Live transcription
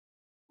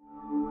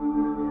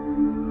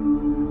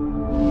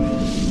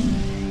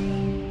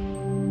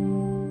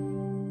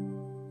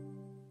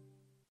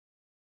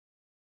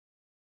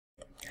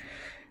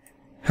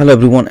Hello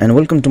everyone and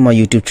welcome to my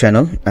YouTube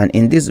channel, and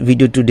in this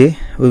video today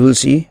we will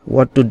see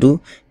what to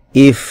do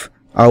if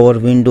our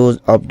Windows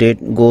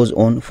update goes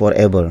on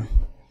forever.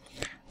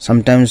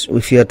 Sometimes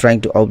if you are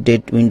trying to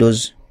update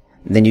Windows,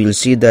 then you will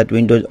see that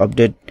Windows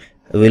update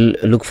will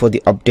look for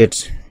the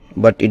updates,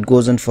 but it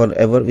goes on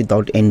forever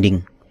without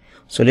ending.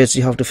 So let's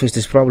see how to fix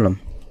this problem.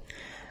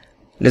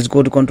 Let's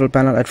go to control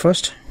panel at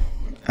first,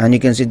 and you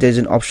can see there is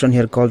an option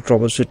here called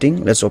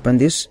troubleshooting. Let's open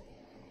this.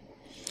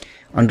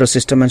 Under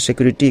system and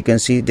security, you can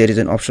see there is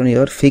an option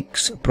here,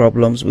 fix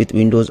problems with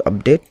Windows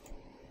update.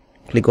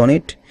 Click on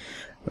it.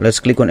 Let's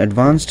click on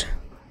advanced,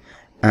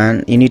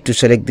 and you need to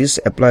select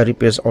this apply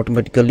repairs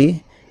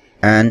automatically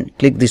and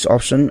click this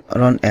option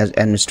run as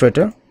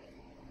administrator.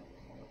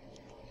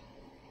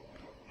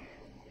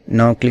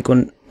 Now click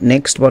on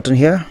next button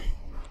here.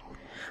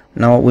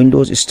 Now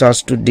Windows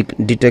starts to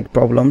detect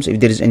problems if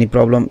there is any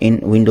problem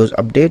in Windows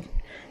update,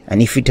 and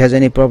if it has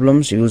any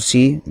problems, you will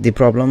see the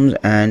problems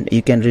and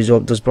you can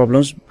resolve those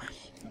problems,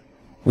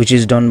 which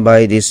is done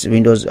by this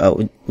Windows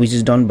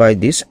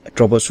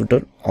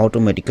troubleshooter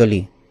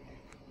automatically.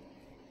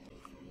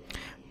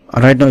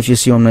 Right now if you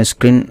see on my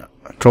screen,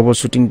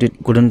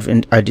 troubleshooting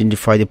couldn't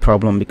identify the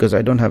problem because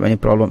I don't have any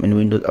problem in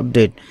Windows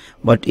update.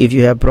 But if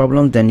you have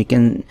problems, then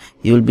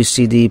you will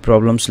see the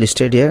problems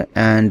listed here,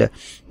 and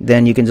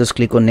then you can just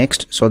click on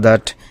next so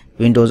that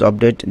Windows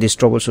update, this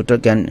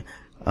troubleshooter, can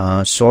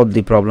solve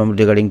the problem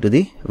regarding to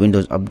the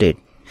Windows update.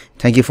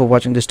 Thank you for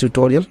watching this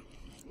tutorial.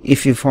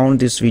 If you found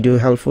this video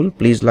helpful,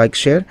 please like,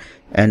 share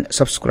and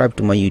subscribe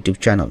to my YouTube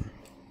channel.